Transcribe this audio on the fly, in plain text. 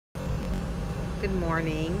Good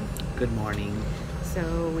morning. Good morning.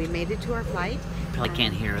 So we made it to our flight. You probably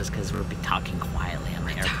can't hear us because we'll be talking quietly on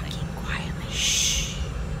the airplane. Talking quietly. Shh.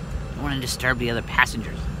 Don't want to disturb the other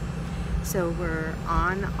passengers. So we're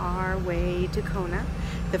on our way to Kona.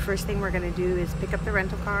 The first thing we're going to do is pick up the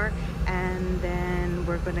rental car, and then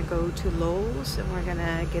we're going to go to Lowe's and we're going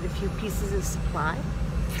to get a few pieces of supply,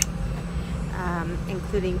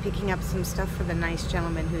 including picking up some stuff for the nice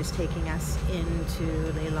gentleman who's taking us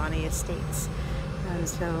into Leilani Estates. And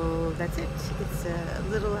so that's it. It's a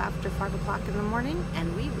little after 5 o'clock in the morning,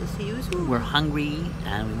 and we will see you soon. We're hungry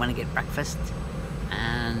and we want to get breakfast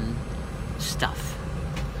and stuff.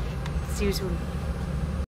 See you soon.